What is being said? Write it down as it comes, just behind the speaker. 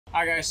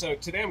Hi guys, so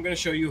today I'm going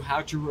to show you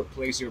how to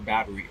replace your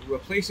battery.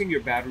 Replacing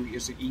your battery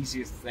is the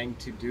easiest thing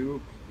to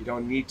do. You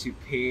don't need to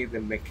pay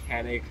the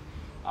mechanic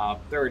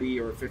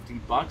 30 or 50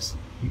 bucks.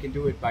 You can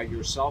do it by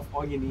yourself.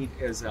 All you need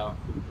is a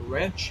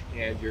wrench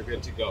and you're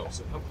good to go.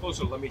 So come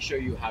closer, let me show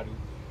you how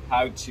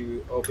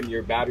to open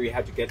your battery,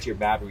 how to get your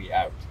battery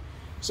out.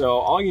 So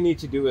all you need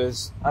to do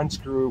is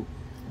unscrew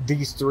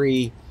these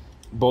three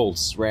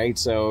bolts, right?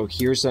 So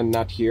here's a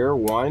nut here,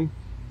 1,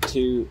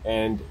 2,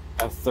 and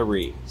a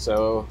 3.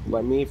 So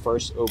let me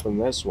first open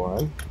this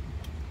one.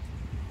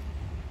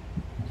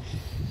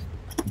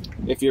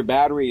 If your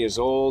battery is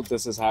old,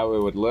 this is how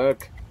it would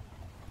look.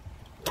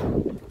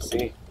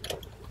 See,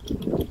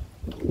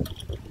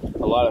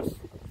 a lot of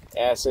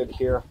acid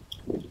here.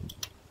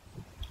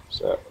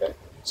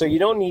 So you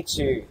don't need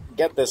to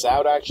get this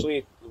out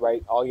actually,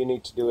 right? All you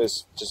need to do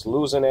is just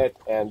loosen it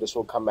and this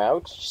will come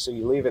out. So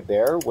you leave it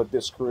there with the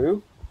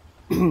screw.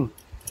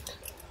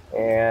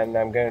 And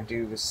I'm going to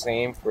do the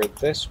same for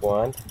this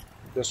one.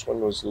 This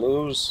one was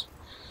loose,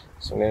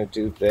 so I'm going to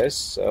do this.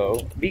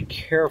 So be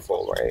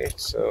careful, right?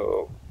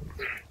 So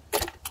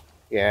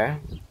yeah,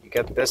 you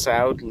get this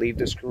out, leave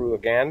the screw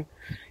again,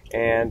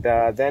 and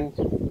then,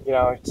 you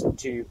know,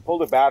 to pull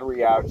the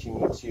battery out, you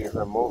need to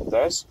remove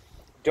this.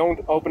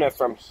 Don't open it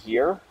from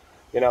here.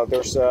 You know,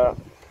 there's a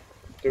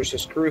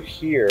screw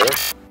here.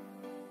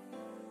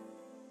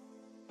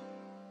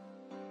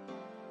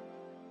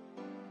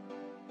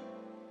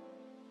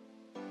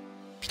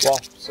 Well,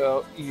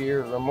 so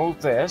you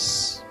remove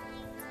this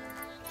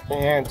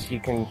and you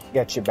can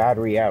get your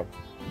battery out.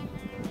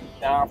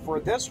 Now for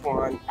this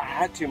one, I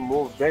had to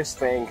move this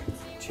thing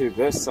to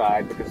this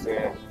side because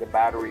the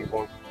battery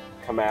won't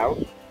come out.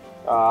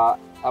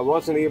 I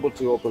wasn't able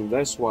to open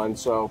this one,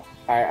 so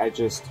I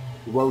just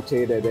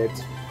rotated it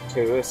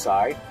to this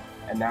side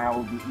and now it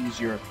will be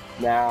easier.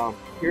 Now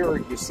here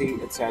you see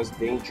it says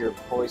danger,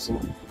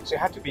 poison, so you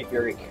have to be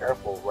very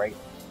careful, right?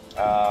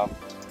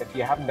 If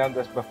you haven't done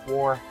this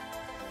before,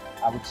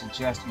 I would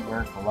suggest you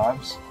wear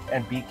gloves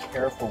and be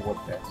careful with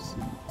this,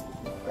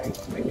 right?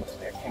 Because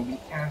there can be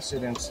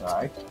acid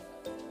inside.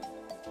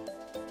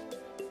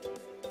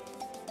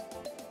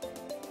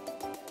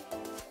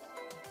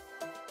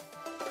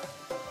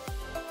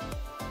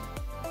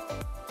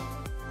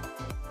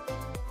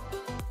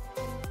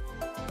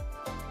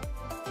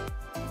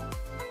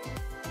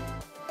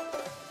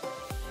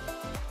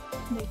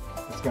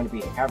 It's going to be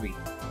heavy.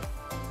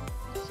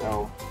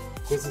 So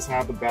this is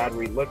how the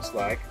battery looks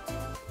like.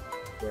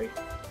 Right.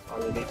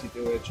 All you need to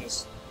do is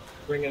just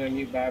bring in a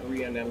new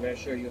battery, and I'm going to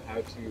show you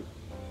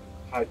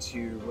how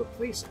to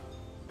replace it.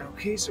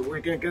 Okay, so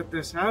we're going to get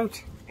this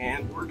out,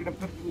 and we're going to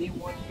put the new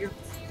one here.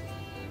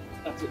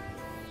 That's it.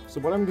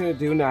 So what I'm going to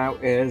do now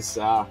is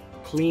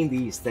clean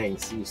these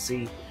things. You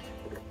see,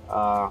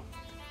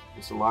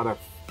 there's a lot of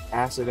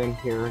acid in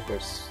here.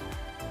 There's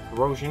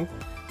corrosion.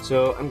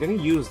 So I'm going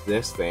to use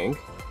this thing.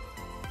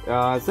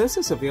 This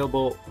is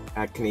available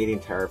at Canadian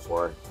Tire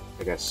for,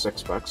 I guess,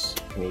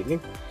 $6 Canadian.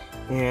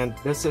 And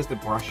this is the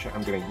brush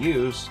I'm going to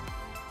use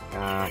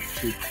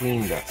to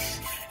clean this.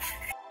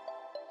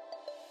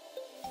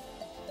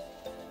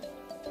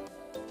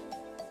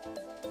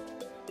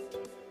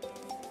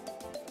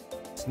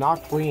 It's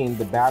not clean,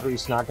 the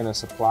battery's not going to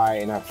supply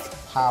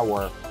enough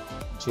power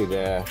to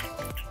the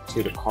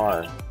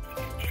car,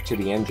 to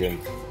the engine.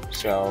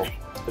 So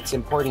it's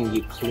important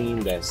you clean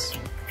this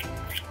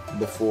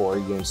before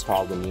you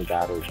install the new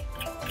battery.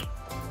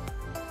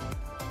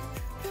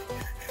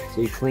 So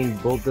you clean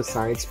both the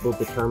sides, both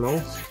the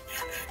terminals.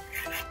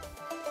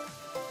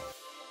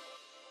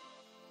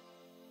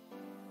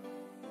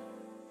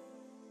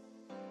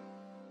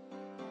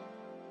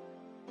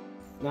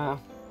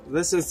 Now,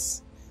 this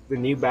is the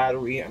new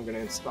battery. I'm going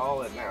to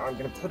install it now. I'm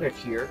going to put it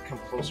here. Come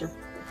closer.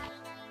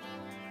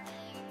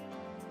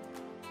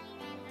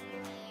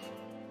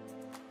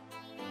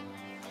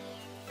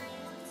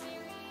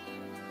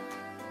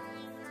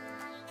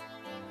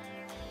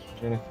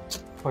 I'm going to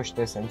push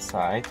this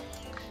inside.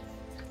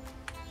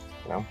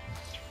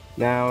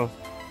 Now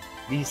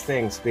these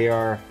things, they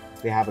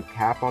have a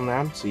cap on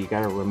them, so you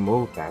gotta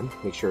remove them.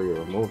 Make sure you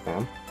remove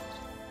them,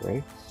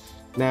 right?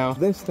 Now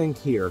this thing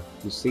here,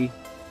 you see,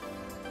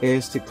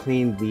 is to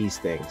clean these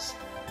things,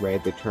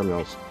 right? The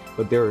terminals.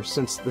 But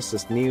since this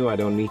is new, I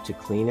don't need to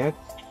clean it,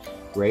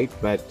 right?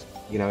 But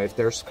you know, if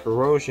there's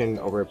corrosion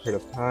over a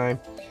period of time,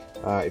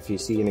 if you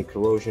see any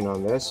corrosion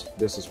on this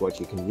is what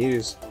you can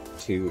use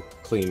to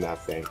clean that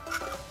thing.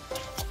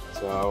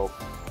 So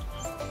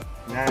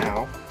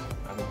now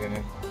I'm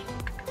gonna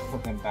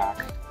put them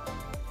back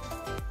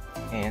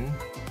in.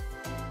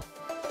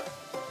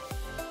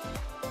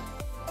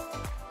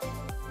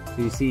 So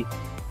you see,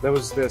 there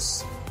was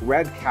this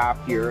red cap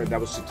here that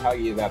was to tell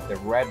you that the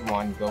red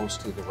one goes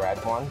to the red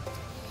one.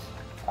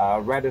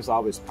 Red is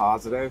always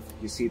positive.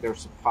 You see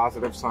there's a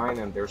positive sign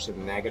and there's a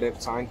negative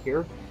sign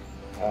here.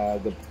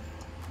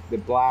 The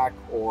black,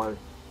 or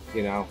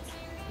you know,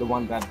 the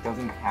one that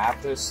doesn't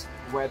have this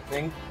red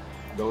thing,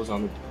 goes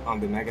on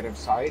the negative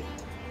side.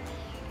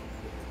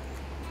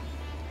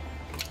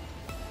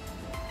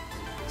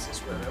 This is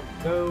where it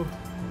would go.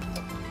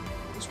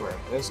 is where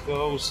this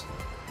goes.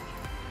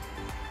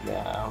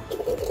 Now, I'm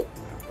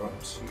going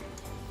to...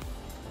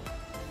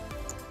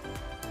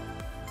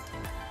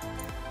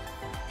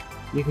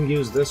 You can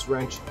use this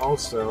wrench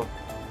also,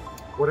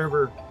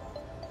 whatever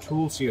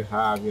tools you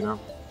have, you know.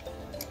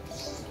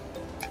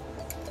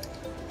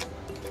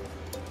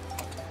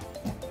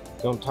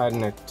 Don't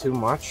tighten it too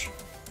much.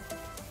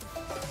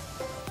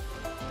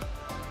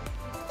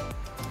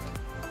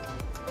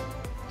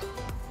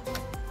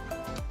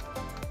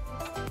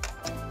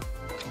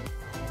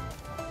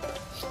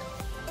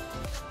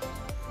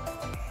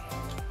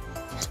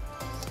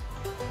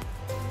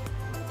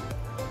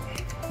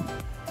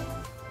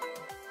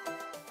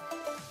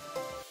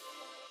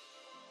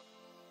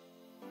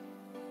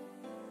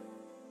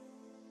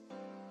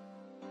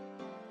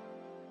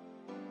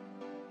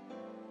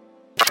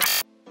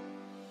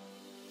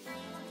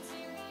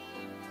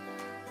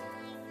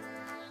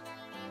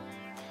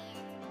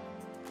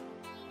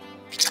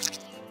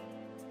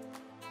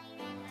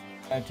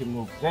 I had to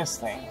move this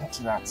thing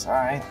to that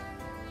side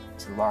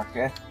to lock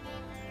it.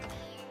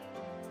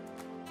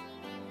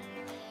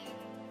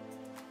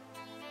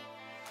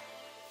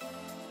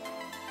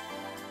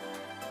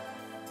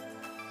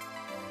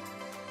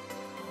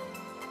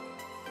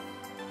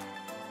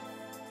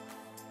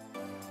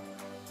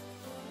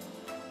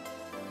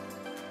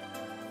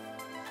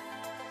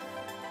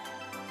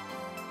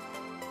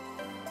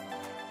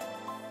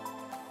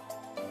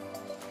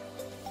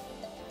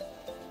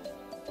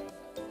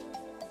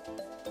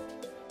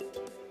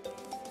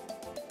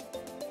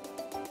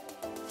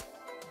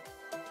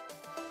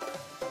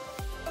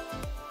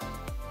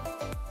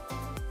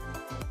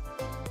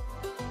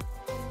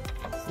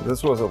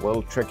 This was a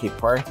little tricky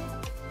part.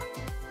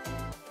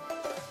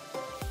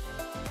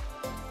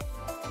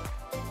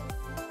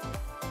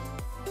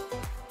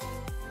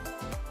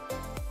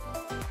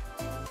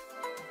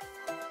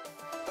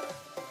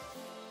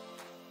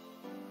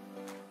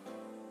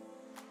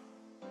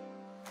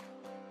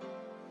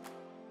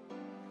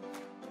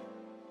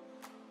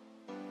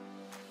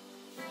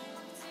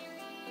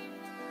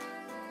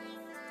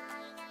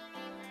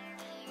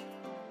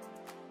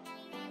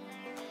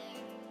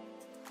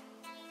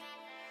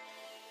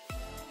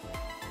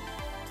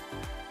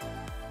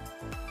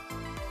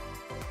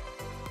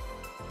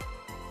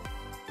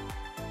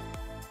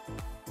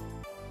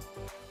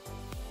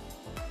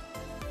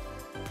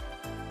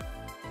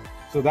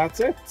 So that's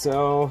it.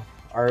 So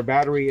our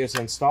battery is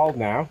installed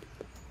now,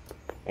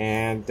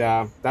 and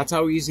that's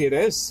how easy it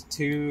is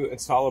to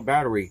install a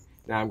battery.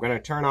 Now I'm going to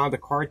turn on the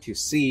car to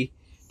see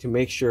to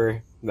make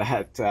sure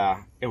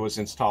that it was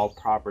installed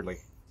properly.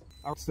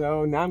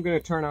 So now I'm going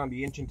to turn on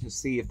the engine to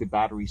see if the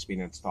battery's been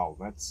installed.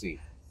 Let's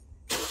see.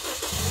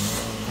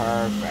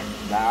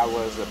 Perfect. That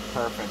was a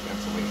perfect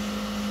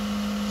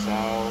installation.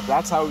 So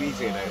that's how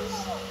easy it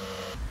is.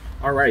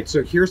 Alright,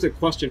 so here's the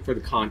question for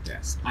the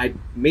contest. I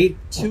made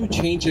 2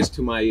 changes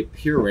to my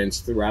appearance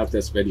throughout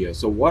this video.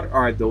 So what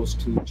are those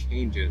 2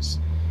 changes?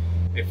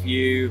 If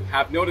you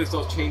have noticed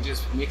those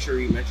changes, make sure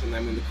you mention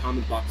them in the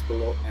comment box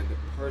below, and the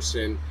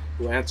person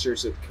who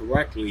answers it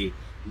correctly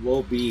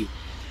will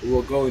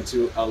go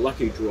into a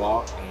lucky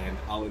draw, and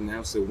I'll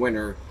announce the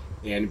winner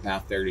in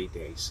about 30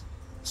 days.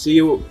 See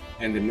you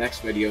in the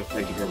next video.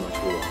 Thank you very much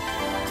for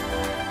watching.